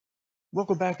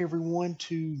Welcome back everyone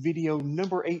to video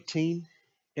number 18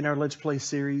 in our Let's Play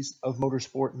series of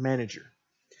Motorsport Manager.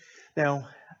 Now,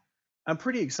 I'm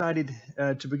pretty excited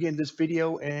to begin this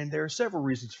video, and there are several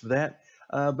reasons for that.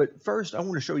 But first, I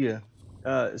want to show you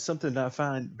something that I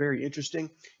find very interesting.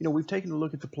 We've taken a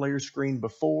look at the player screen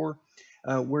before,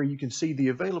 where you can see the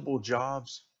available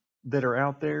jobs that are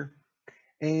out there.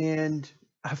 And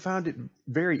I found it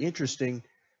very interesting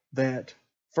that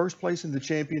first place in the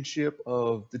championship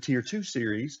of the Tier 2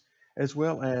 series, as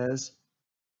well as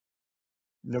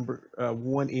number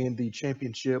one in the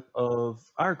championship of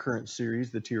our current series,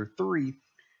 the Tier 3,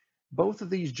 both of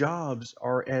these jobs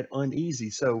are at uneasy.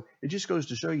 So it just goes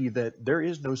to show you that there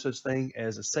is no such thing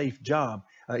as a safe job.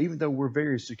 Even though we're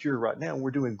very secure right now,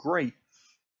 we're doing great,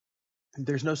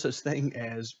 there's no such thing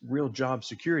as real job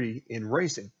security in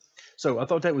racing. So I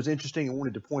thought that was interesting. I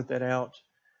wanted to point that out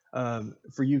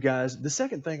for you guys. The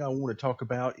second thing I want to talk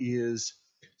about is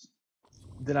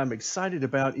that I'm excited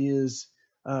about is,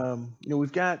 we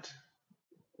get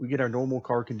our normal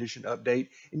car condition update,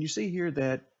 and you see here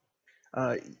that,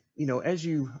 as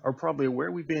you are probably aware,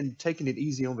 we've been taking it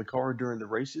easy on the car during the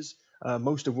races.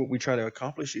 Most of what we try to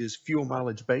accomplish is fuel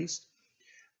mileage based.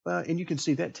 And you can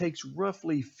see that takes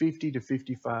roughly 50 to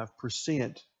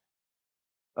 55%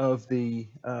 of the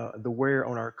wear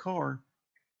on our car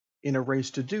in a race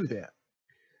to do that.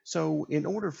 So in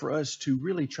order for us to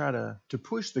really try to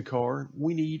push the car,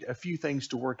 we need a few things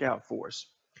to work out for us.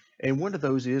 And one of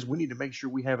those is we need to make sure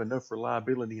we have enough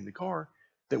reliability in the car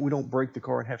that we don't break the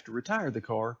car and have to retire the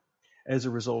car as a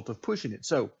result of pushing it.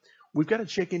 So we've got to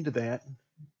check into that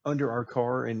under our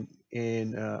car and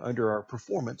under our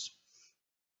performance.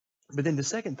 But then the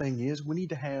second thing is we need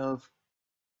to have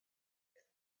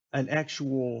an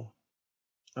actual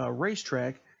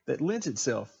racetrack that lends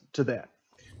itself to that.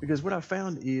 Because what I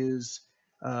found is,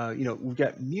 we've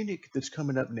got Munich that's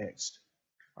coming up next.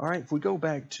 All right, if we go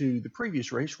back to the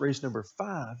previous race number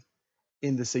 5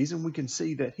 in the season, we can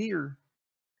see that here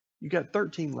you got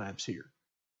 13 laps here.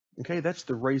 Okay, that's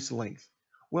the race length.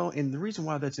 Well, and the reason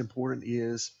why that's important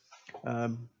is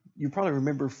you probably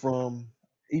remember from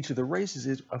each of the races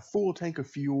is a full tank of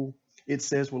fuel, it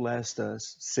says, will last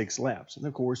us 6 laps. And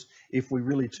of course, if we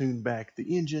really tune back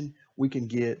the engine, we can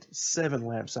get 7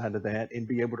 laps out of that and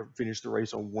be able to finish the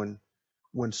race on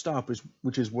one stop,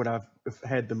 which is what I've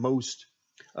had the most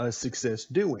success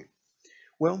doing.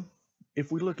 Well,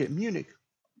 if we look at Munich,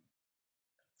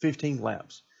 15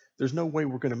 laps. There's no way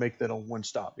we're going to make that on one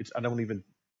stop. I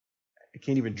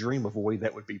can't even dream of a way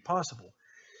that would be possible.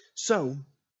 So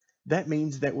that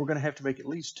means that we're going to have to make at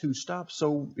least 2 stops.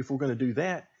 So if we're going to do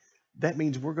that, that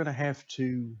means we're going to have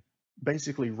to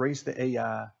basically race the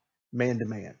AI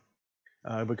man-to-man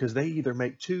because they either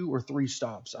make 2 or 3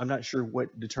 stops. I'm not sure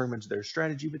what determines their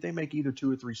strategy, but they make either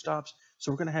 2 or 3 stops. So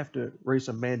we're going to have to race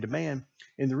a man-to-man.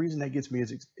 And the reason that gets me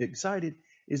as excited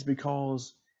is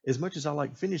because as much as I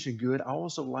like finishing good, I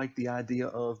also like the idea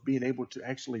of being able to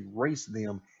actually race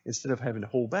them instead of having to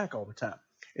hold back all the time.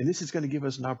 And this is going to give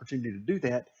us an opportunity to do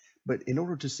that. But in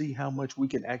order to see how much we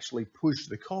can actually push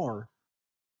the car,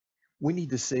 we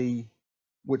need to see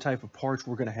what type of parts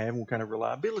we're going to have and what kind of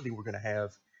reliability we're going to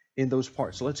have in those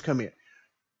parts. So let's come in.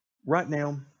 Right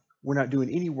now, we're not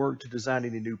doing any work to design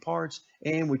any new parts,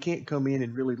 and we can't come in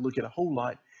and really look at a whole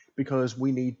lot because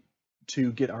we need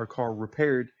to get our car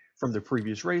repaired from the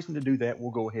previous race. And to do that, we'll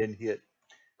go ahead and hit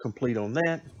complete on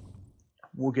that.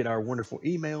 We'll get our wonderful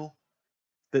email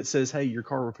that says, hey, your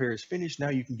car repair is finished. Now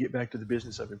you can get back to the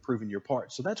business of improving your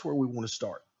parts. So that's where we want to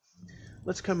start.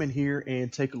 Let's come in here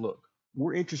and take a look.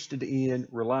 We're interested in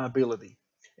reliability.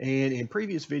 And in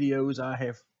previous videos, I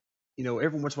have,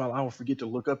 every once in a while I will forget to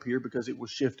look up here because it will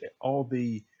shift all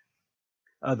the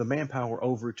manpower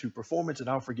over to performance, and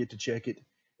I'll forget to check it.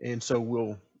 And so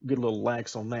we'll get a little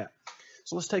lax on that.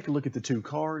 So let's take a look at the 2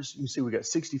 cars. You can see we got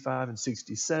 65 and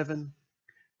 67%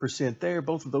 there.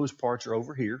 Both of those parts are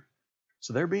over here.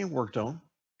 So they're being worked on.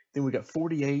 Then we got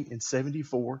 48 and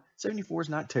 74. 74 is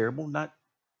not terrible, not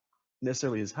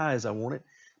necessarily as high as I want it,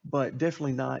 but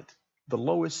definitely not the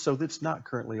lowest. So that's not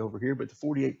currently over here, but the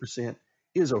 48%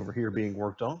 is over here being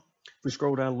worked on. If we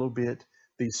scroll down a little bit,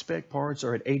 the spec parts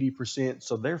are at 80%,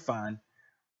 so they're fine.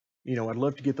 I'd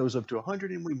love to get those up to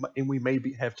 100, and we may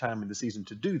have time in the season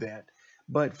to do that.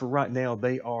 But for right now,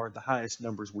 they are the highest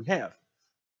numbers we have.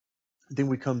 Then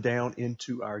we come down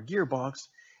into our gearbox,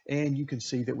 and you can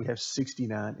see that we have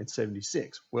 69 and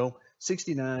 76. Well,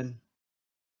 69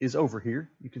 is over here.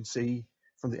 You can see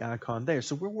from the icon there.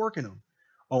 So we're working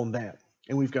on that.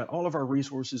 And we've got all of our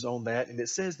resources on that. And it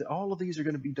says that all of these are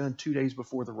going to be done 2 days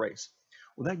before the race.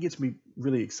 Well, that gets me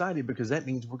really excited because that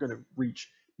means we're going to reach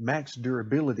max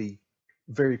durability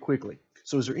very quickly.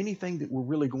 So is there anything that we're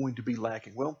really going to be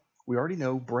lacking? Well, we already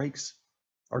know brakes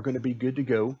are going to be good to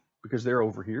go because they're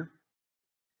over here.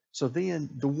 So then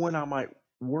the one I might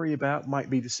worry about might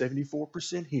be the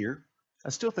 74% here. I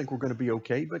still think we're going to be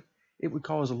okay, but it would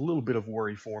cause a little bit of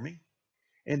worry for me.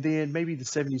 And then maybe the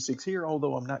 76 here,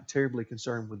 although I'm not terribly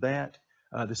concerned with that.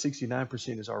 The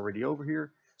 69% is already over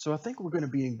here. So I think we're going to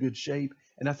be in good shape.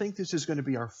 And I think this is going to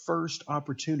be our first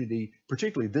opportunity,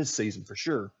 particularly this season for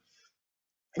sure.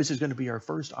 This is going to be our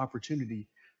first opportunity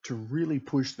to really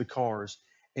push the cars.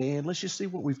 And let's just see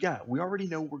what we've got. We already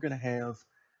know we're going to have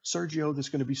Sergio that's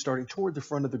going to be starting toward the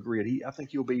front of the grid. I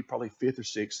think he'll be probably 5th or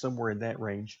 6th, somewhere in that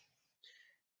range.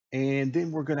 And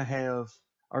then we're going to have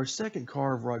our second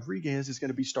car of Rodriguez is going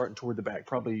to be starting toward the back,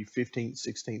 probably 15th,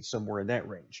 16th, somewhere in that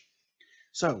range.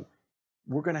 So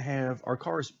we're going to have our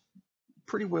cars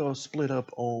pretty well split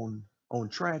up on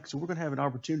track. So we're going to have an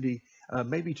opportunity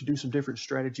maybe to do some different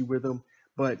strategy with them.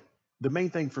 But the main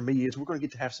thing for me is we're going to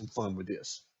get to have some fun with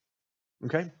this.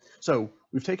 Okay, so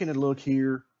we've taken a look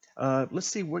here. Let's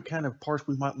see what kind of parts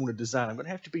we might want to design. I'm going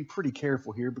to have to be pretty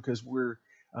careful here because we're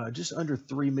just under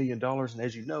 $3 million. And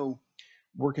as you know,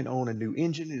 working on a new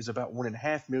engine is about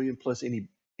 $1.5 million plus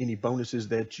any bonuses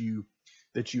that you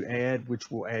add,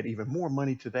 which will add even more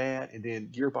money to that. And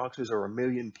then gearboxes are $1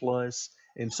 million plus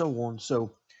and so on. So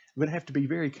I'm going to have to be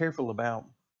very careful about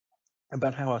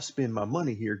how I spend my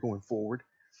money here going forward.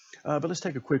 But let's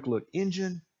take a quick look.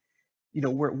 Engine. You know,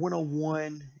 we're at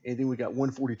 101 and then we got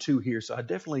 142 here. So I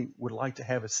definitely would like to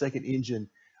have a second engine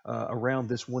around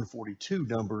this 142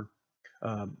 number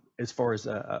as far as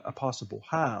a possible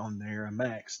high on there, a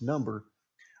max number.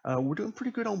 We're doing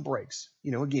pretty good on brakes.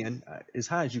 You know, again, as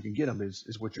high as you can get them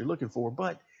is what you're looking for.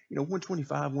 But, you know,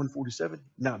 125, 147,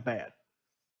 not bad.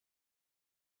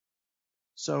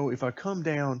 So if I come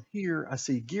down here, I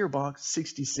see gearbox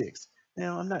 66.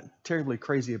 Now, I'm not terribly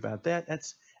crazy about that.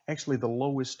 That's actually the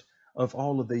lowest of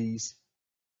all of these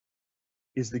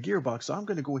is the gearbox. So I'm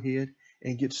going to go ahead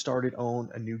and get started on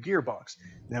a new gearbox.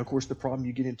 Now, of course, the problem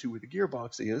you get into with the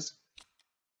gearbox is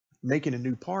making a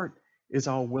new part is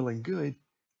all well and good,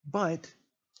 but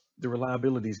the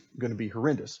reliability is going to be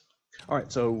horrendous. All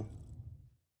right, so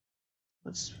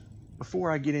before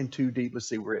I get in too deep, let's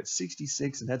see, we're at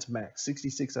 66 and that's max,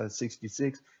 66 out of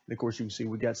 66. And of course, you can see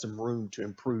we got some room to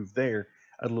improve there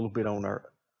a little bit on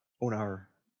our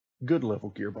good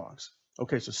level gearbox.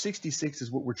 Okay, so 66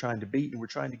 is what we're trying to beat, and we're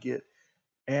trying to get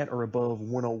at or above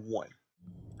 101.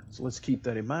 So let's keep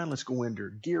that in mind. Let's go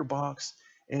into gearbox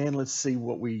and let's see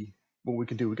what we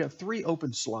can do. We got 3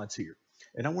 open slots here,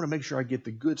 and I want to make sure I get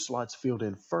the good slots filled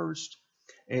in first.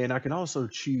 And I can also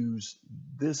choose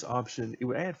this option. It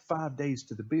would add 5 days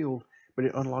to the build, but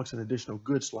it unlocks an additional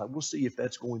good slot. We'll see if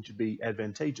that's going to be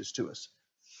advantageous to us.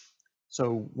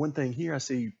 So one thing here, I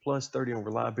see plus 30 on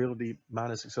reliability,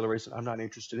 minus acceleration. I'm not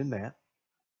interested in that.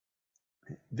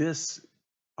 This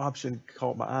option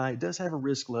caught my eye. It does have a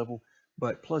risk level,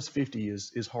 but plus 50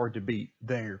 is hard to beat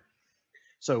there.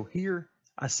 So here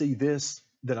I see this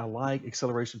that I like,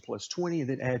 acceleration plus 20, and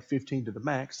then add 15 to the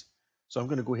max. So I'm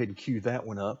going to go ahead and queue that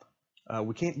one up.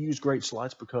 We can't use great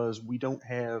slots because we don't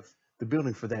have the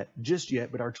building for that just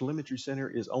yet, but our telemetry center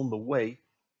is on the way.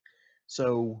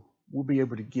 So we'll be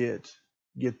able to get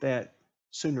that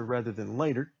sooner rather than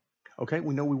later. Okay,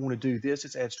 we know we want to do this.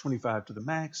 It adds 25 to the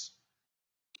max.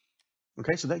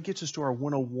 Okay, so that gets us to our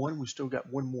 101. We've still got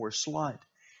one more slot.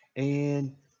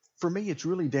 And for me, it's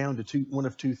really down to one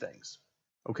of two things.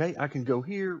 Okay, I can go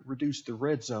here, reduce the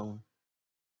red zone,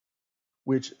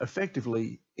 which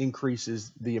effectively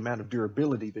increases the amount of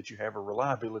durability that you have or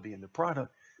reliability in the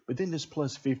product. But then this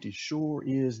plus 50 sure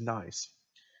is nice.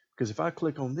 Because if I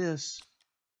click on this,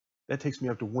 that takes me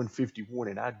up to 151,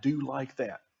 and I do like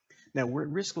that. Now, we're at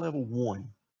risk level 1.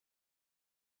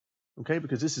 Okay,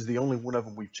 because this is the only one of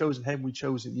them we've chosen. Had we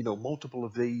chosen, you know, multiple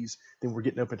of these, then we're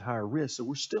getting up at higher risk. So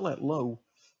we're still at low.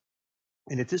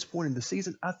 And at this point in the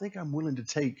season, I think I'm willing to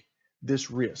take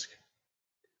this risk.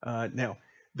 Now,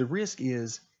 the risk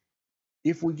is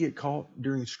if we get caught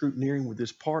during scrutineering with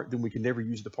this part, then we can never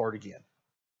use the part again.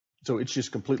 So it's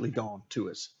just completely gone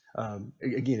to us.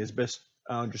 Again, it's best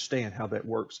I understand how that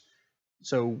works.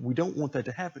 So we don't want that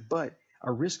to happen, but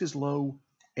our risk is low,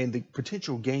 and the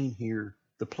potential gain here,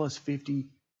 the plus 50,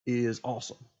 is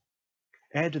awesome.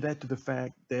 Add to that to the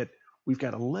fact that we've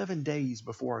got 11 days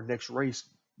before our next race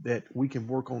that we can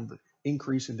work on the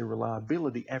increase in the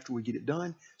reliability after we get it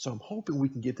done. So I'm hoping we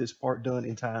can get this part done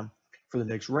in time for the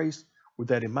next race. With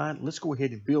that in mind, let's go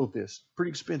ahead and build this. Pretty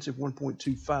expensive,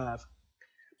 1.25,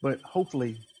 but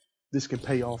hopefully this can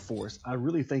pay off for us. I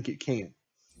really think it can.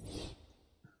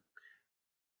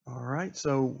 All right,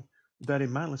 so With that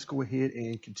in mind, let's go ahead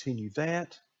and continue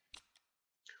that.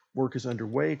 Work is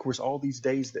underway. Of course, all these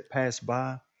days that pass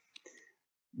by,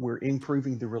 we're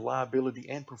improving the reliability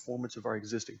and performance of our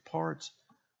existing parts.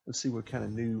 Let's see what kind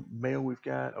of new mail we've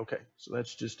got. Okay, so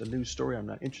that's just a news story. I'm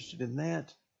not interested in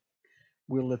that.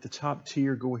 We'll let the top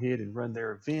tier go ahead and run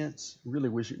their events. Really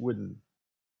wish it wouldn't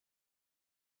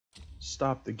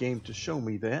stop the game to show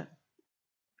me that,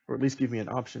 or at least give me an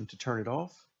option to turn it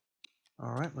off.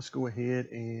 All right, let's go ahead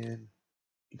and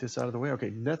get this out of the way.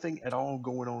 Okay, nothing at all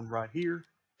going on right here.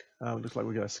 Looks like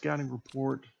we got a scouting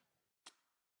report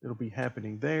that'll be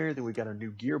happening there. Then we got our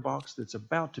new gearbox that's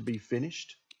about to be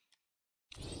finished.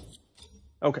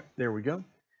 Okay, there we go.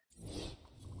 All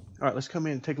right, let's come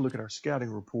in and take a look at our scouting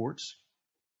reports.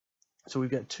 So we've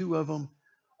got two of them.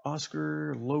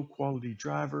 Oscar, low quality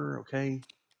driver, okay.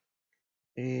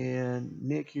 And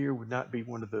Nick here would not be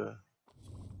one of the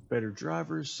better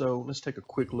drivers. So let's take a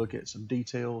quick look at some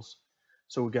details.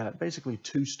 So we got basically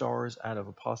 2 stars out of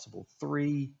a possible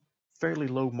 3, fairly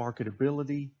low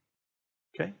marketability.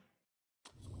 Okay.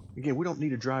 Again, we don't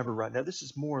need a driver right now. This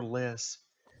is more or less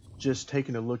just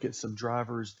taking a look at some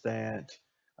drivers that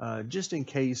just in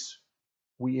case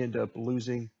we end up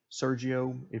losing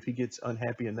Sergio, if he gets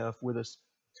unhappy enough with us.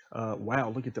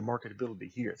 Wow, look at the marketability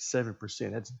here at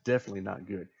 7%. That's definitely not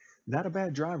good. Not a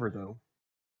bad driver though.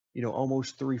 You know,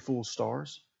 almost 3 full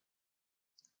stars.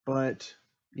 But,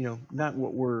 you know, not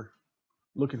what we're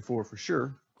looking for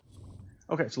sure.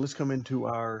 Okay, so let's come into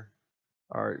our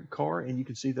car and you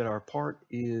can see that our part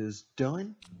is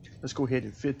done. Let's go ahead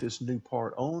and fit this new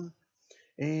part on.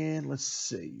 And let's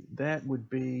see, that would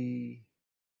be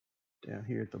down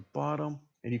here at the bottom.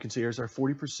 And you can see here's our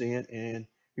 40% and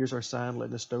here's our sign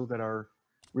letting us know that our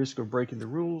risk of breaking the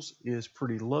rules is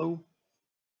pretty low.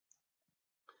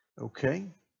 Okay,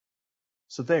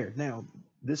 so there. Now,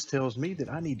 this tells me that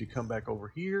I need to come back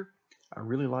over here. I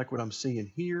really like what I'm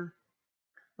seeing here.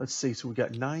 Let's see, so we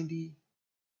got 90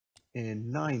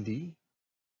 and 90.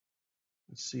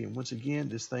 Let's see, and once again,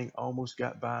 this thing almost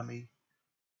got by me.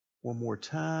 One more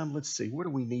time. Let's see, what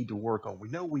do we need to work on? We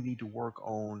know we need to work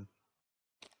on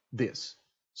this.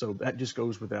 So that just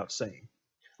goes without saying.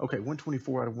 Okay,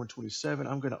 124 out of 127.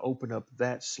 I'm going to open up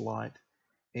that slot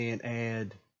and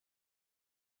add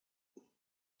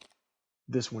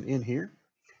this one in here.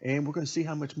 And we're going to see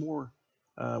how much more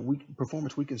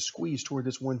performance we can squeeze toward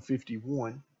this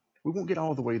 151. We won't get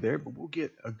all the way there, but we'll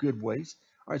get a good ways.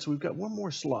 All right, so we've got one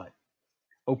more slot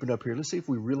open up here. Let's see if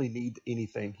we really need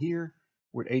anything here.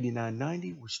 We're at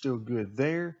 89.90. We're still good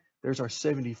there. There's our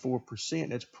 74%.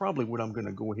 That's probably what I'm going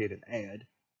to go ahead and add.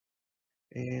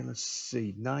 And let's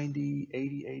see, 90,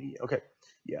 80, 80. Okay,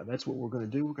 yeah, that's what we're going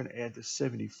to do. We're going to add the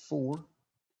 74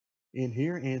 in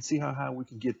here and see how high we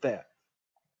can get that.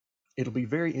 It'll be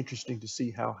very interesting to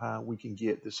see how high we can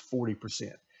get this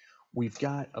 40%. We've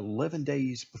got 11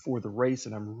 days before the race,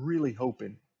 and I'm really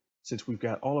hoping, since we've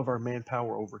got all of our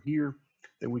manpower over here,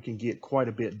 that we can get quite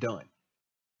a bit done.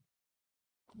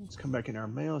 Let's come back in our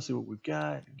mail, see what we've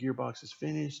got. Gearbox is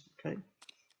finished. Okay.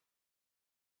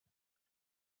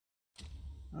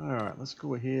 All right, let's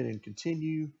go ahead and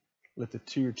continue. Let the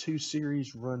Tier 2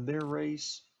 series run their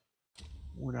race.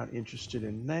 We're not interested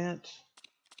in that.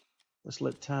 Let's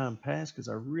let time pass because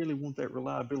I really want that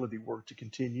reliability work to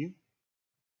continue.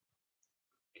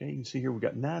 Okay, you can see here we've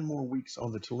got 9 more weeks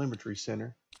on the telemetry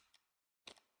center.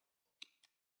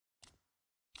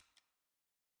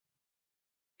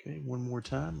 Okay, one more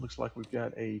time. Looks like we've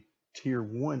got a Tier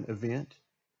 1 event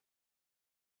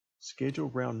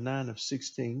scheduled round 9 of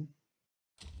 16.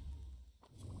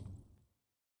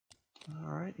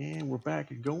 All right, and we're back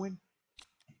and going.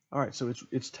 All right, so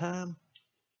it's time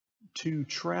to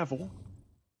travel.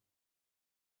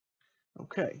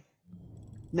 Okay,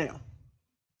 now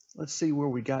let's see where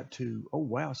we got to. Oh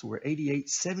wow, so we're 88,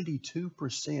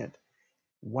 72%.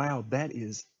 Wow, that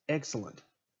is excellent.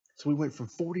 So we went from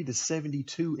 40 to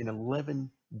 72 in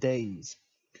 11 days.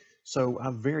 So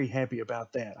I'm very happy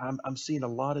about that. I'm seeing a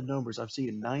lot of numbers. I'm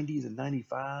seeing 90s and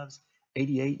 95s,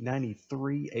 88,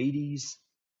 93, 80s.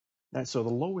 So the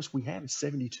lowest we have is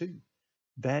 72.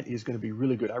 That is going to be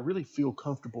really good. I really feel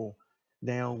comfortable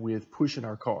now with pushing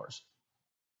our cars.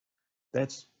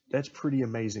 That's pretty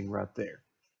amazing right there.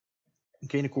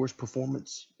 Okay, and of course,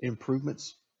 performance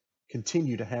improvements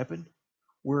continue to happen.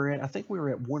 I think we were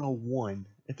at 101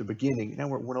 at the beginning. Now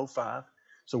we're at 105.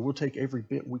 So we'll take every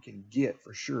bit we can get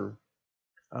for sure.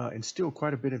 And still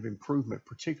quite a bit of improvement,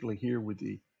 particularly here with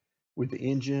the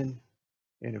engine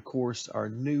and of course our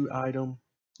new item.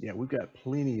 Yeah, we've got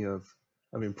plenty of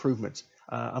improvements.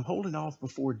 I'm holding off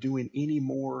before doing any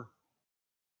more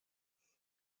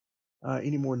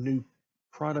new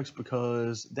products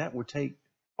because that would take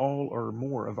all or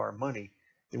more of our money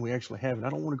than we actually have. And I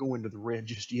don't want to go into the red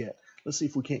just yet. Let's see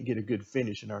if we can't get a good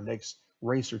finish in our next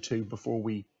race or two before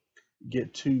we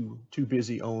get too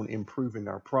busy on improving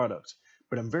our products.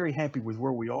 But I'm very happy with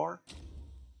where we are.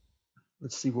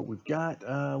 Let's see what we've got.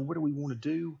 What do we want to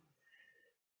do?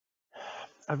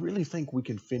 I really think we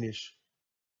can finish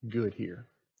good here.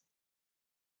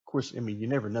 Of course, I mean, you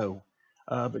never know.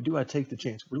 But do I take the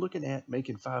chance? We're looking at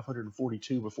making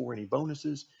 542 before any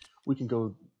bonuses. We can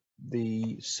go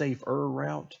the safer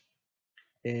route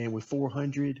and with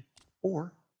 400,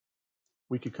 or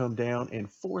we could come down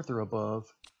and fourth or above.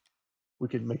 We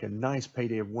could make a nice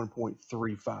payday of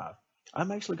 1.35.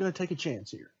 I'm actually going to take a chance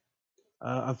here.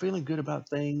 I'm feeling good about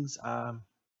things.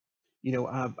 You know,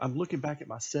 I'm looking back at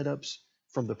my setups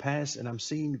from the past, and I'm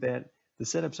seeing that the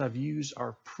setups I've used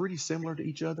are pretty similar to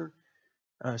each other.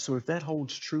 So if that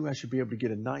holds true, I should be able to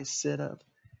get a nice setup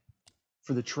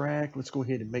for the track. Let's go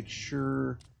ahead and make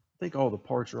sure. I think all the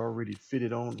parts are already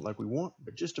fitted on like we want,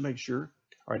 but just to make sure.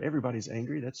 All right, everybody's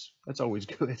angry. That's always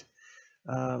good.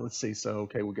 Let's see. So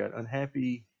okay, we got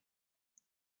unhappy.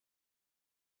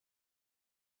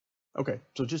 Okay,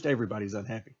 so just everybody's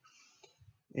unhappy.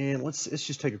 And let's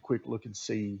just take a quick look and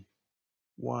see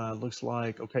why. It looks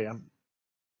like okay,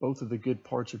 both of the good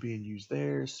parts are being used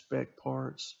there. Spec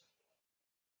parts.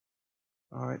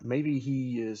 All right, maybe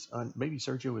maybe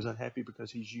Sergio is unhappy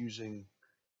because he's using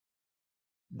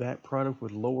that product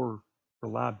with lower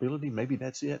reliability. Maybe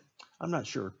that's it. I'm not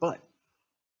sure, but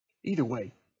either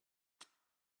way,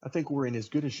 I think we're in as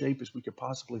good a shape as we could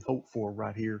possibly hope for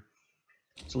right here.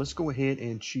 So let's go ahead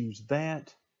and choose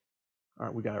that. All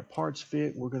right, we got our parts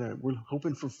fit. We're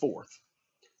hoping for fourth.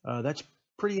 That's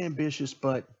pretty ambitious,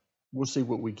 but we'll see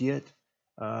what we get.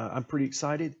 I'm pretty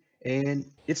excited,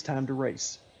 and it's time to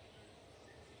race.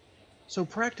 So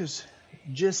practice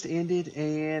just ended,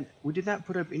 and we did not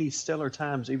put up any stellar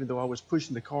times, even though I was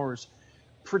pushing the cars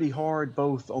pretty hard,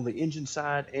 both on the engine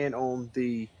side and on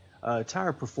the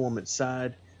tire performance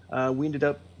side. We ended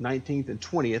up 19th and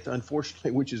 20th,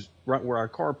 unfortunately, which is right where our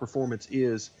car performance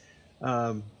is.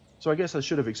 So I guess I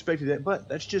should have expected that, but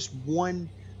that's just one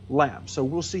lap. So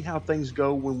we'll see how things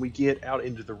go when we get out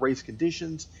into the race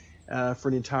conditions for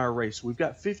an entire race. We've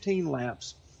got 15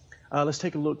 laps. Let's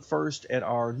take a look first at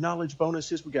our knowledge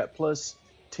bonuses. We got plus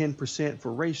 10%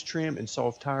 for race trim and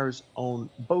soft tires on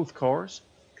both cars.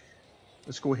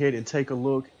 Let's go ahead and take a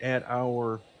look at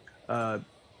our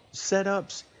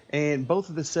setups. And both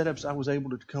of the setups, I was able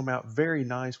to come out very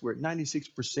nice. We're at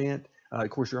 96%. Of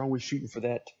course, you're always shooting for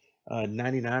that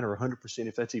 99 or 100%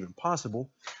 if that's even possible.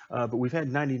 But we've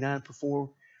had 99 before.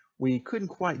 We couldn't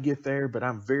quite get there, but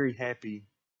I'm very happy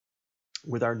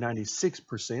with our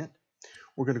 96%.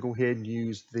 We're going to go ahead and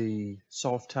use the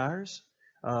soft tires,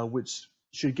 which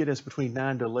should get us between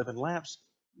 9 to 11 laps.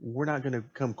 We're not going to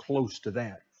come close to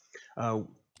that.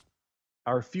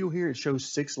 Our fuel here, it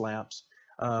shows 6 laps.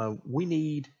 We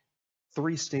need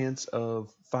 3 stints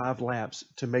of 5 laps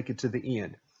to make it to the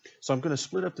end. So I'm going to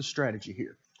split up the strategy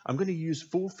here. I'm going to use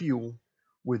full fuel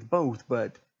with both,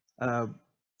 but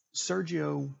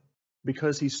Sergio,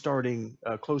 because he's starting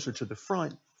closer to the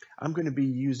front, I'm going to be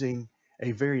using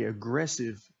a very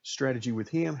aggressive strategy with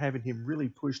him, having him really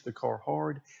push the car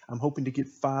hard. I'm hoping to get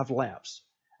 5 laps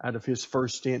out of his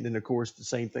first stint, and of course the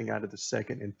same thing out of the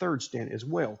second and third stint as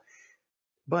well.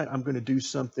 But I'm going to do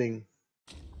something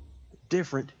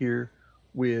different here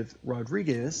with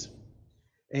Rodriguez,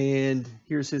 and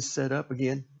here's his setup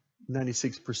again,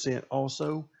 96%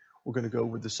 also. We're going to go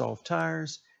with the soft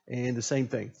tires and the same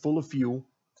thing, full of fuel.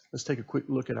 Let's take a quick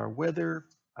look at our weather.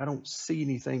 I don't see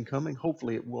anything coming.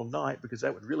 Hopefully it will not, because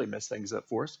that would really mess things up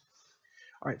for us.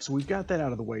 All right, so we've got that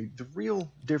out of the way. The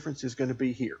real difference is going to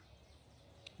be here.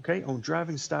 Okay, on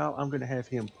driving style, I'm going to have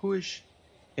him push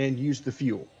and use the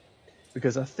fuel,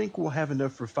 because I think we'll have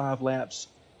enough for 5 laps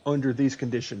under these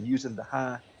conditions using the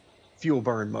high fuel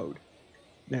burn mode.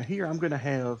 Now here I'm going to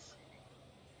have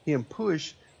him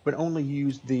push, but only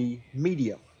use the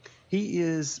medium.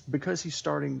 Because he's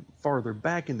starting farther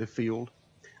back in the field,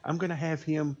 I'm going to have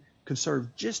him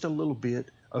conserve just a little bit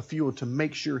of fuel to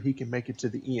make sure he can make it to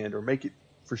the end, or make it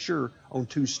for sure on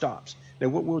 2 stops. Now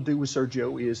what we'll do with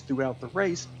Sergio is throughout the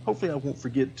race, hopefully I won't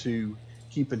forget to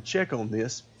keep in check on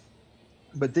this,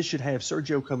 but this should have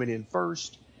Sergio coming in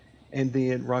first and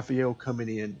then Rafael coming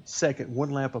in second,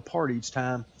 1 lap apart each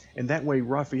time. And that way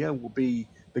Rafael will be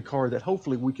the car that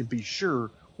hopefully we can be sure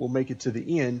will make it to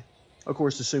the end, of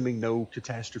course assuming no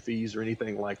catastrophes or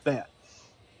anything like that.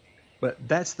 But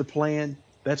that's the plan.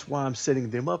 That's why I'm setting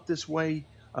them up this way.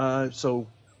 So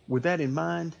with that in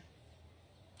mind,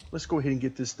 let's go ahead and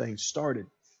get this thing started.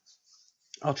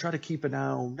 I'll try to keep an eye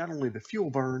on not only the fuel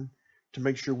burn to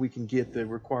make sure we can get the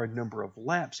required number of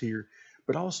laps here,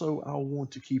 but also I'll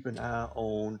want to keep an eye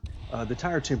on the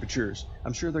tire temperatures.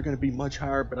 I'm sure they're going to be much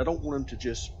higher, but I don't want them to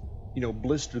just,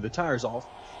 blister the tires off.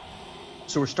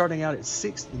 So we're starting out at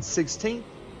 6th and 16th.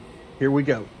 Here we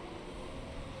go.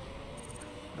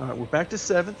 All right, we're back to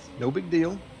 7th. No big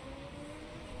deal.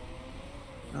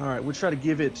 All right, we'll try to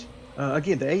give it,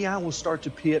 again, the AI will start to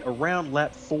pit around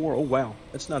lap 4. Oh, wow,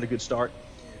 that's not a good start.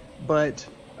 But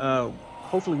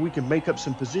hopefully we can make up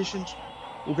some positions.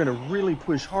 We're going to really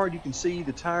push hard. You can see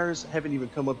the tires haven't even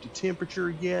come up to temperature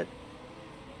yet.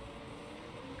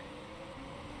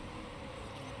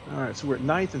 All right, so we're at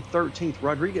 9th and 13th.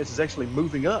 Rodriguez is actually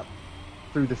moving up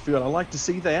through the field. I like to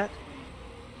see that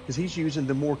because he's using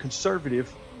the more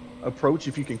conservative approach,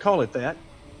 if you can call it that.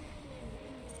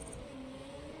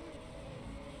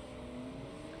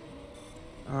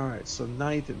 All right, so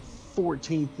 9th and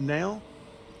 14th now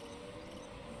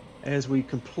as we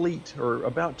complete, or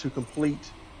about to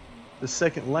complete, the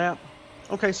second lap.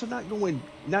 Okay, so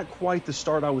not quite the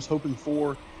start I was hoping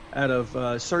for out of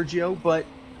Sergio, but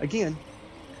again,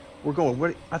 we're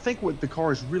going. I think what the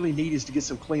cars really need is to get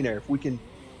some clean air. If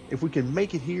we can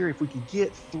make it here, if we can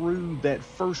get through that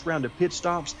first round of pit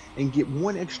stops and get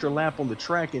one extra lap on the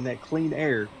track in that clean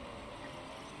air,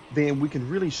 then we can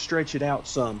really stretch it out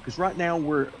some. Because right now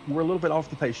we're a little bit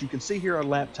off the pace. You can see here our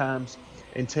lap times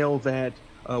and tell that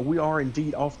we are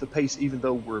indeed off the pace, even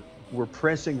though we're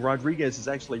pressing. Rodriguez is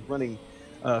actually running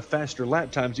faster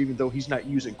lap times, even though he's not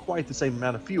using quite the same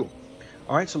amount of fuel.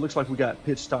 All right, so it looks like we got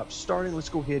pit stops starting. Let's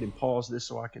go ahead and pause this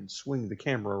so I can swing the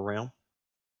camera around.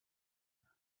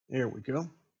 There we go.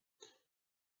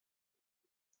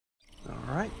 All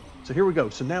right, so here we go.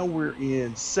 So now we're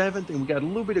in 7th, and we got a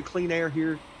little bit of clean air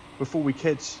here before we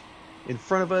catch in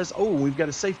front of us. Oh, we've got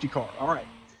a safety car. All right,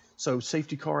 so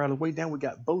safety car out of the way. Now we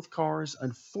got both cars.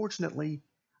 Unfortunately,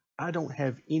 I don't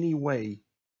have any way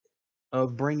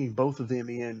of bringing both of them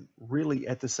in really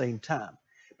at the same time,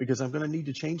 because I'm going to need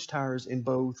to change tires in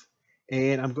both,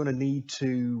 and I'm going to need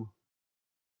to,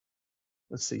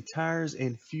 let's see, tires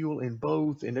and fuel in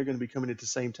both, and they're going to be coming at the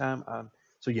same time.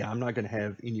 So yeah, I'm not going to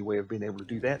have any way of being able to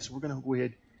do that. So we're going to go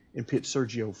ahead and pit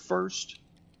Sergio first,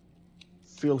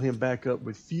 fill him back up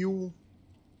with fuel.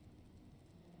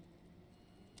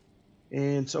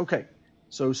 And so, okay,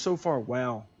 so far,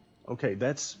 wow. Okay,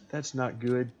 that's not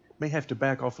good. May have to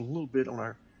back off a little bit on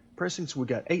our pressing. So we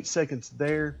got 8 seconds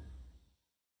there.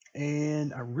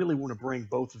 And I really want to bring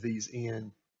both of these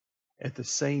in at the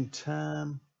same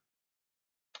time.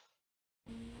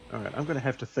 All right, I'm going to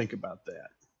have to think about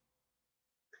that.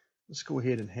 Let's go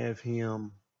ahead and have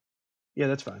him. Yeah,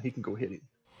 that's fine. He can go ahead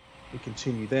and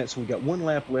continue that. So we got 1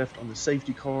 lap left on the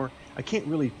safety car. I can't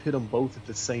really pit them both at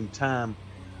the same time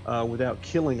without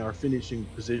killing our finishing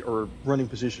position or running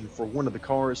position for one of the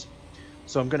cars.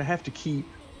 So I'm going to have to keep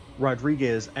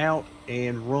Rodriguez out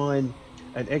and run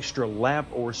an extra lap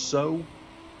or so,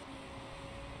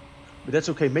 but that's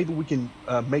okay. Maybe we can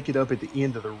make it up at the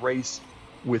end of the race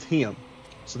with him.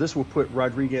 So this will put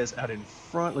Rodriguez out in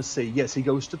front. Let's see. Yes, he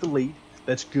goes to the lead.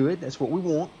 That's good. That's what we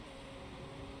want.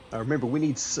 Remember, we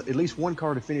need at least one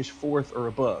car to finish 4th or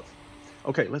above.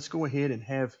 Okay, let's go ahead and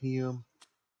have him.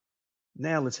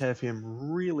 Now let's have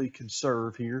him really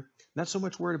conserve here. Not so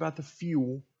much worried about the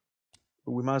fuel,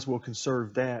 but we might as well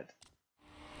conserve that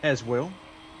as well.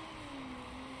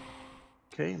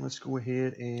 Okay, let's go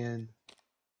ahead and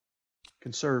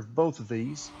conserve both of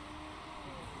these,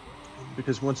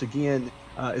 because once again,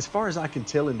 as far as I can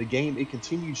tell in the game, it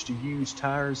continues to use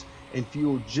tires and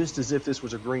fuel just as if this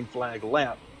was a green flag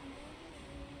lap.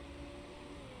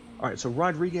 All right, so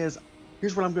Rodriguez,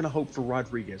 here's what I'm going to hope for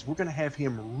Rodriguez. We're going to have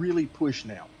him really push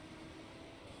now.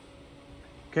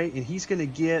 Okay, and he's going to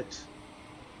get,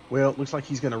 well, it looks like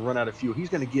he's going to run out of fuel. He's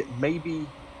going to get maybe...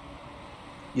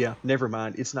 Yeah, never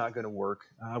mind. It's not going to work.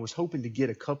 I was hoping to get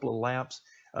a couple of laps,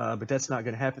 but that's not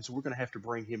going to happen. So we're going to have to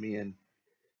bring him in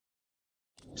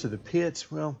to the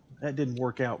pits. Well, that didn't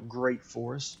work out great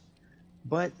for us,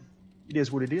 but it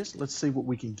is what it is. Let's see what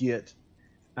we can get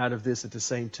out of this at the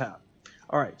same time.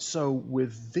 All right, so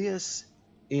with this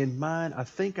in mind, I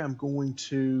think I'm going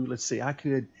to, let's see, I've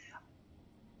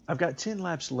got 10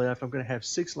 laps left. I'm going to have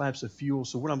 6 laps of fuel.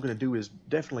 So what I'm going to do is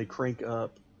definitely crank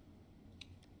up.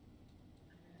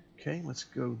 Okay, let's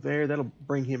go there. That'll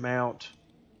bring him out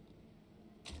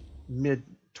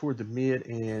toward the mid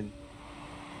and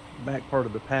back part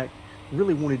of the pack.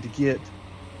 Really wanted to get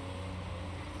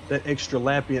that extra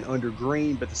lap in under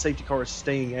green, but the safety car is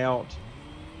staying out.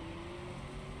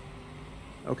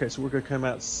 Okay, so we're going to come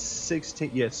out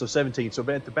 16. Yes, so 17. So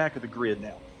at the back of the grid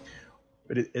now.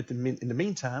 But in the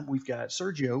meantime, we've got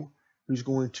Sergio, who's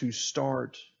going to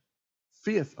start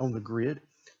 5th on the grid.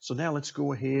 So now let's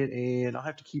go ahead, and I'll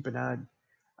have to keep an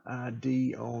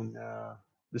ID on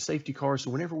the safety car.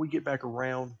 So whenever we get back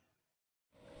around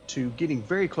to getting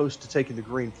very close to taking the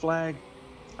green flag,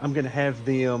 I'm going to have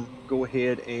them go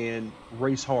ahead and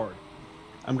race hard.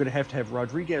 I'm going to have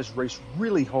Rodriguez race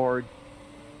really hard,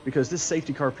 because this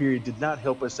safety car period did not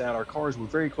help us out. Our cars were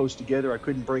very close together. I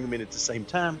couldn't bring them in at the same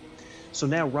time. So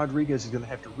now Rodriguez is going to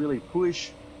have to really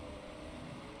push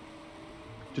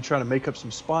to try to make up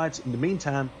some spots. In the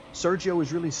meantime, Sergio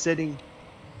is really sitting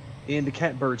in the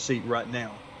catbird seat right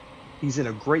now. He's in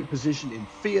a great position in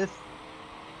 5th.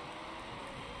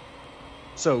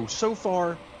 So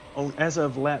far, as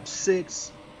of lap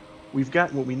 6, we've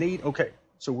gotten what we need. Okay,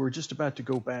 so we're just about to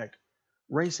go back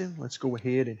racing. Let's go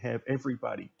ahead and have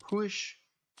everybody push.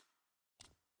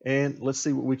 And let's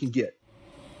see what we can get.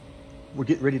 We're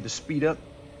getting ready to speed up.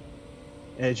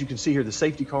 As you can see here, the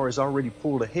safety car is already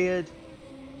pulled ahead.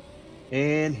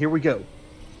 And here we go.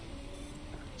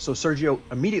 So Sergio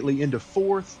immediately into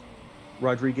 4th.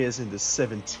 Rodriguez into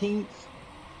 17th.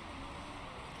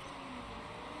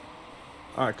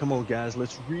 All right, come on, guys.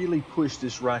 Let's really push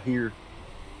this right here.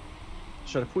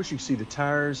 Try to push. You see the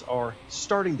tires are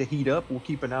starting to heat up. We'll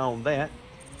keep an eye on that.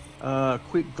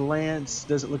 Quick glance.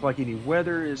 Doesn't look like any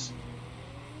weather is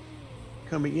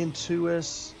coming into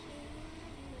us.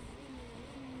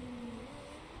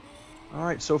 All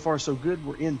right, so far so good.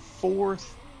 We're in 4th.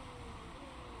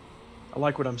 I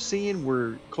like what I'm seeing.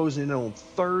 We're closing in on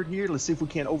 3rd here. Let's see if we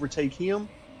can't overtake him.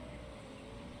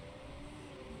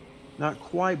 Not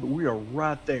quite, but we are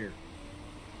right there.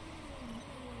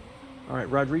 All right,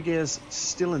 Rodriguez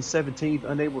still in 17th,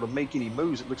 unable to make any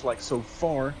moves, it looks like so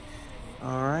far.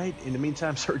 All right, in the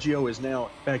meantime, Sergio is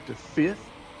now back to 5th.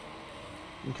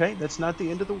 Okay, that's not the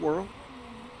end of the world.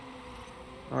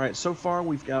 All right, so far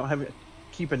we've got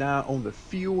keep an eye on the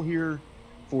fuel here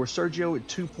for Sergio at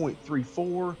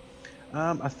 2.34.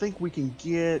 I think we can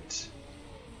get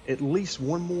at least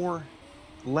one more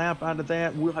lap out of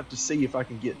that. We'll have to see if I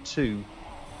can get 2.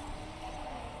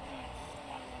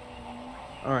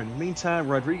 All right, in the meantime,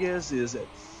 Rodriguez is at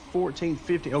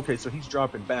 14.50. Okay, so he's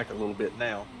dropping back a little bit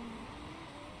now.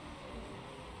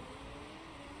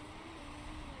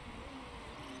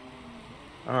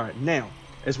 All right, now,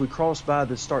 as we cross by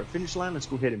the start-finish line, let's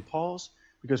go ahead and pause,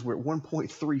 because we're at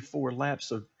 1.34 laps,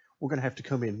 so we're going to have to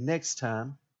come in next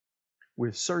time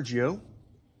with Sergio.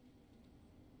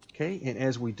 Okay, and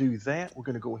as we do that, we're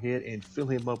going to go ahead and fill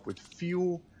him up with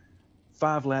fuel.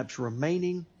 5 laps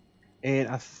remaining, and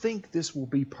I think this will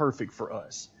be perfect for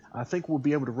us. I think we'll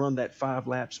be able to run that 5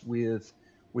 laps with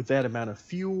that amount of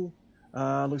fuel.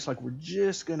 Looks like we're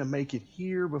just going to make it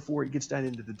here before it gets down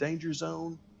into the danger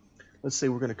zone. Let's say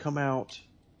we're going to come out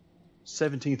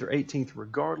 17th or 18th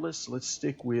regardless. Let's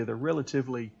stick with a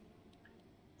relatively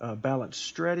balanced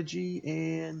strategy.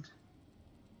 And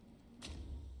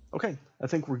okay, I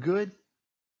think we're good.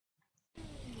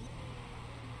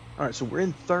 All right, so we're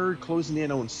in 3rd, closing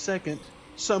in on 2nd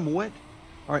somewhat.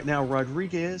 All right, now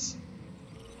Rodriguez,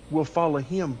 we'll follow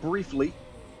him briefly,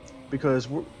 because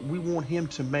we want him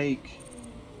to make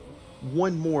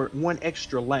one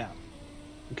extra lap.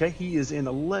 Okay, he is in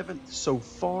 11th so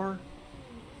far.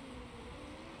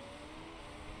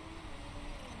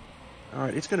 All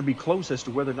right, it's going to be close as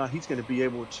to whether or not he's going to be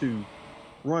able to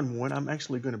run one. I'm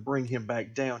actually going to bring him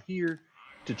back down here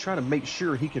to try to make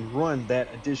sure he can run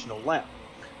that additional lap.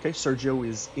 Okay, Sergio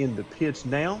is in the pits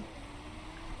now.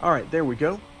 All right, there we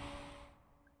go.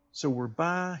 So we're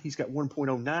by, he's got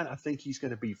 1.09. I think he's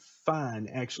going to be fine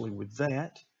actually with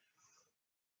that.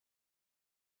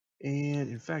 And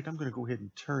in fact, I'm going to go ahead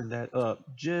and turn that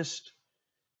up just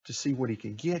to see what he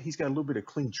can get. He's got a little bit of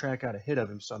clean track out ahead of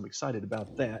him, so I'm excited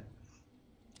about that.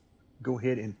 Go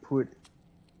ahead and put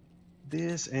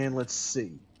this, and let's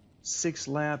see. 6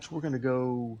 laps. We're going to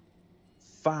go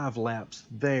 5 laps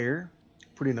there.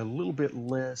 Put in a little bit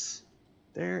less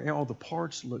there. And all the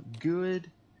parts look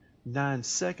good. 9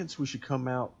 seconds. We should come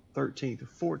out 13th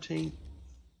or 14th.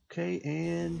 Okay,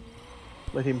 and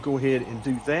let him go ahead and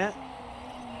do that.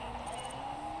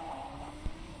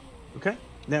 Okay,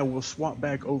 now we'll swap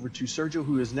back over to Sergio,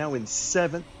 who is now in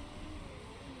 7th.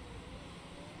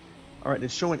 All right,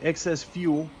 it's showing excess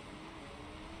fuel.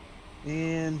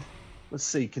 And let's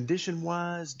see,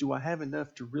 condition-wise, do I have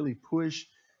enough to really push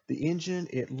the engine?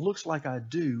 It looks like I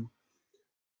do.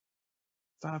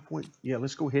 Yeah,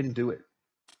 let's go ahead and do it.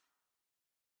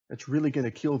 That's really going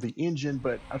to kill the engine,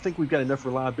 but I think we've got enough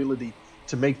reliability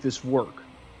to make this work.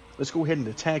 Let's go ahead and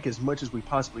attack as much as we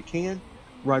possibly can.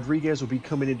 Rodriguez will be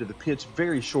coming into the pits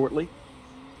very shortly.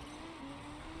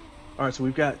 All right, so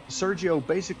we've got Sergio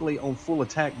basically on full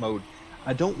attack mode.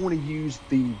 I don't want to use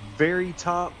the very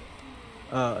top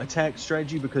attack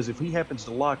strategy because if he happens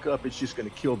to lock up, it's just going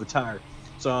to kill the tire.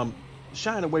 So I'm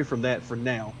shying away from that for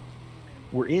now.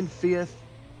 We're in fifth,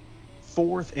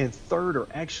 fourth, and third are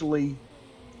actually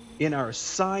in our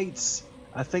sights.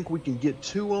 I think we can get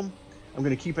to them. I'm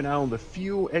going to keep an eye on the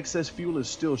fuel. Excess fuel is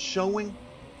still showing.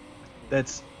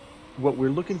 That's what we're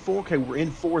looking for. Okay, we're in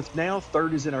fourth now.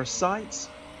 Third is in our sights.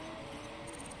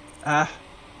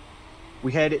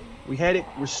 We had it. We had it.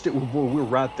 We're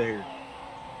right there.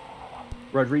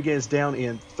 Rodriguez down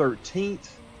in 13th.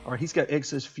 All right, he's got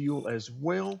excess fuel as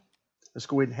well. Let's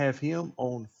go ahead and have him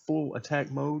on full attack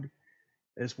mode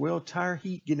as well. Tire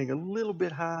heat getting a little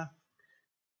bit high.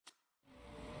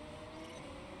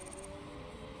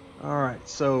 All right,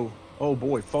 so, oh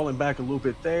boy, falling back a little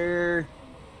bit there.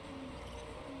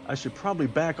 I should probably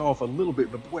back off a little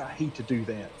bit, but boy, I hate to do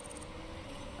that.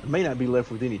 I may not be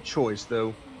left with any choice,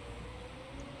 though.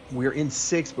 We are in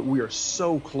sixth, but we are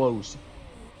so close.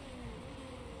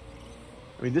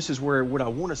 I mean, this is where what I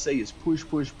want to say is push,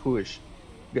 push, push.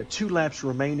 We've got 2 laps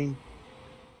remaining.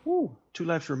 Woo, 2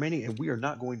 laps remaining, and we are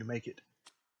not going to make it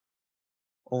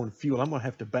on fuel. I'm going to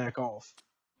have to back off.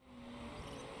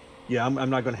 Yeah, I'm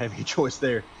not going to have any choice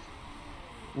there.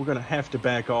 We're going to have to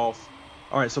back off.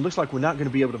 All right, so it looks like we're not going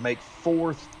to be able to make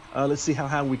fourth. Let's see how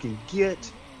high we can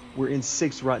get. We're in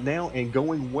sixth right now and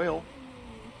going well.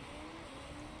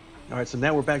 All right, so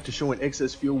now we're back to showing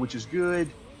excess fuel, which is good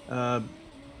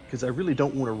because I really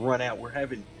don't want to run out. We're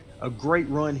having a great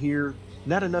run here.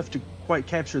 Not enough to quite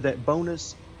capture that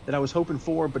bonus that I was hoping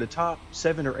for, but a top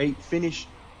 7 or 8 finish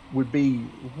would be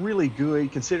really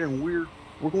good considering we're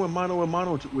going mano a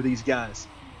mano with these guys.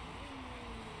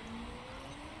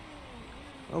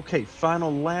 Okay,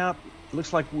 final lap.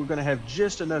 Looks like we're going to have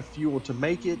just enough fuel to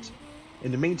make it.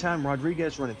 In the meantime,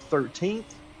 Rodriguez running 13th.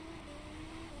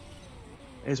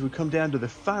 As we come down to the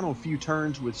final few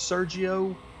turns with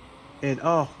Sergio. And,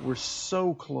 oh, we're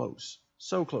so close.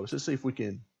 So close. Let's see if we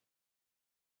can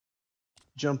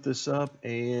jump this up.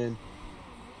 And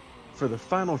for the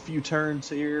final few turns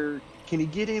here, can he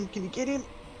get him? Can he get him?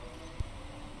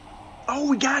 Oh,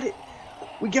 we got it.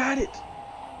 We got it.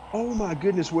 Oh, my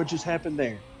goodness, what just happened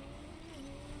there?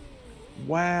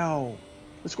 Wow.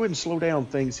 Let's go ahead and slow down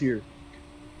things here.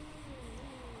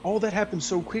 All that happened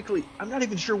so quickly, I'm not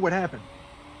even sure what happened.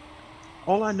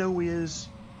 All I know is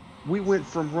we went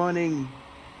from running,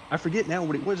 I forget now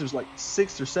what it was like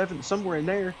 6th or 7th, somewhere in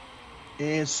there,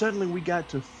 and suddenly we got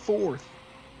to 4th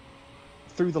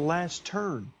through the last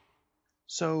turn.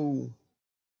 So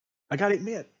I gotta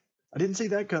admit, I didn't see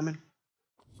that coming.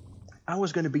 I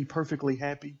was going to be perfectly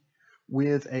happy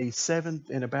with a 7th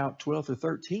and about 12th or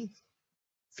 13th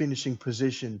finishing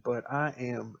position, but I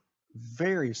am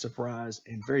very surprised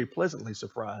and very pleasantly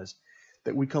surprised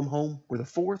that we come home with a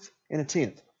 4th and a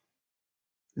 10th.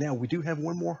 Now, we do have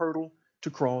one more hurdle to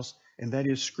cross, and that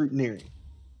is scrutineering.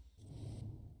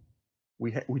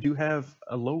 We do have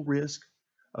a low risk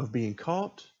of being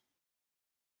caught.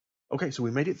 Okay, so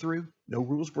we made it through. No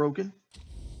rules broken.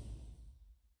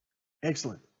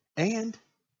 Excellent. And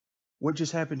what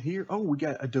just happened here? Oh, we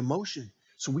got a demotion.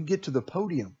 So we get to the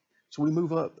podium. So we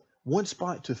move up 1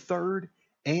 spot to 3rd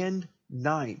and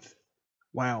 9th.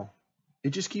 Wow.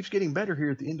 It just keeps getting better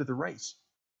here at the end of the race.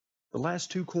 The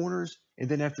last 2 corners, and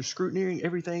then after scrutineering,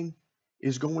 everything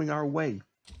is going our way.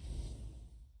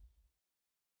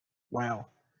 Wow.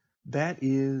 That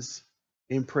is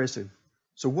impressive.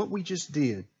 So what we just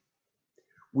did,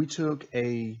 we took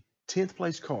a 10th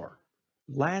place car,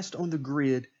 last on the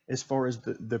grid as far as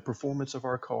the performance of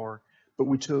our car, but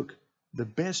we took the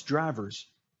best drivers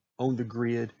on the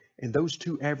grid, and those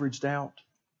 2 averaged out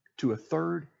to a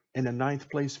 3rd and a 9th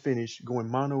place finish, going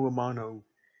mano a mano,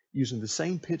 using the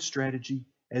same pit strategy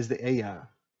as the AI.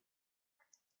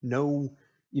 No,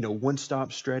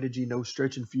 one-stop strategy, no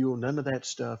stretching fuel, none of that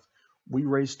stuff. We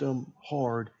raced them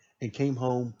hard and came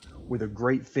home with a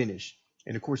great finish.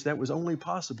 And of course, that was only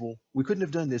possible. We couldn't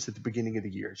have done this at the beginning of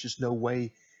the year. It's just no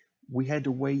way. We had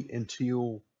to wait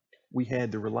until we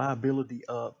had the reliability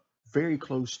up very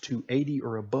close to 80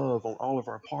 or above on all of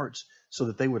our parts so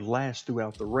that they would last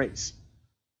throughout the race.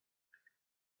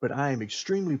 But I am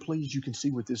extremely pleased. You can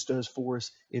see what this does for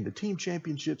us in the team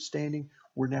championship standing.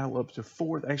 We're now up to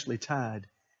 4th, actually tied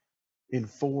in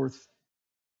 4th.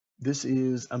 This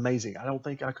is amazing. I don't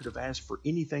think I could have asked for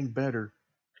anything better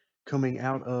coming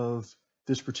out of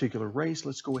this particular race.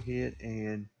 Let's go ahead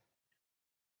and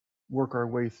work our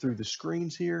way through the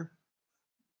screens here.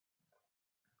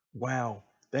 Wow,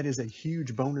 that is a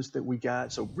huge bonus that we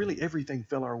got. So really everything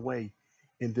fell our way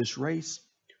in this race.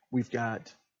 We've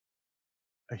got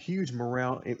a huge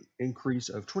morale increase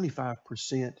of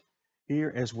 25%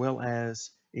 here, as well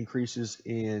as increases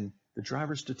in the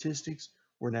driver statistics.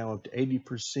 We're now up to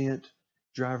 80%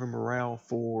 driver morale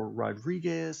for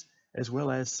Rodriguez, as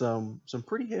well as some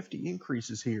pretty hefty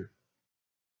increases here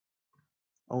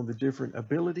on the different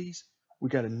abilities. We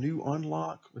got a new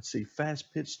unlock. Let's see,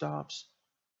 fast pit stops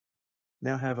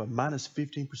now have a minus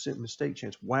 15% mistake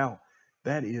chance. Wow,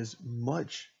 that is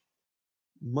much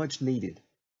needed.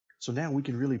 So now we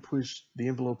can really push the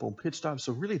envelope on pit stops.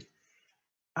 So really,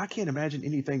 I can't imagine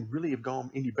anything really have gone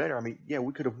any better. I mean, yeah,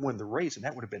 we could have won the race and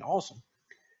that would have been awesome.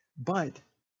 But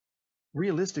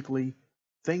realistically,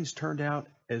 things turned out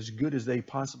as good as they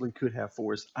possibly could have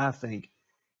for us, I think,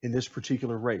 in this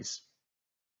particular race.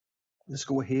 Let's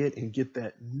go ahead and get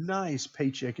that nice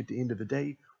paycheck at the end of the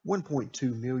day.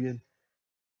 1.2 million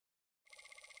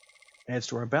adds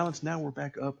to our balance. Now we're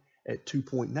back up at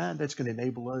 2.9. That's going to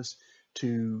enable us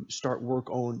to start work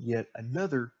on yet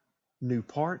another new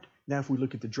part. Now, if we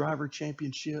look at the driver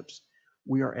championships,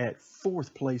 we are at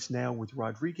 4th place now with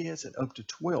Rodriguez and up to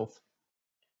 12th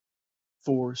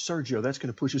for Sergio. That's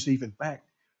going to push us even back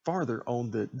farther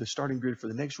on the starting grid for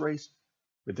the next race,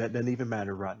 but that doesn't even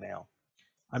matter right now.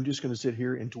 I'm just going to sit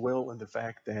here and dwell on the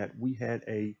fact that we had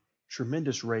a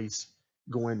tremendous race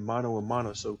going mano a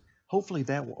mano. So hopefully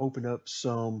that will open up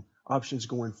some options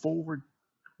going forward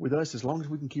with us. As long as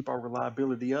we can keep our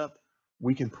reliability up,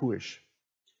 we can push.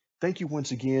 Thank you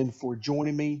once again for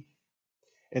joining me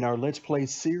in our Let's Play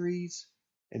series,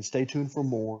 and stay tuned for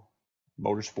more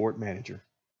Motorsport Manager.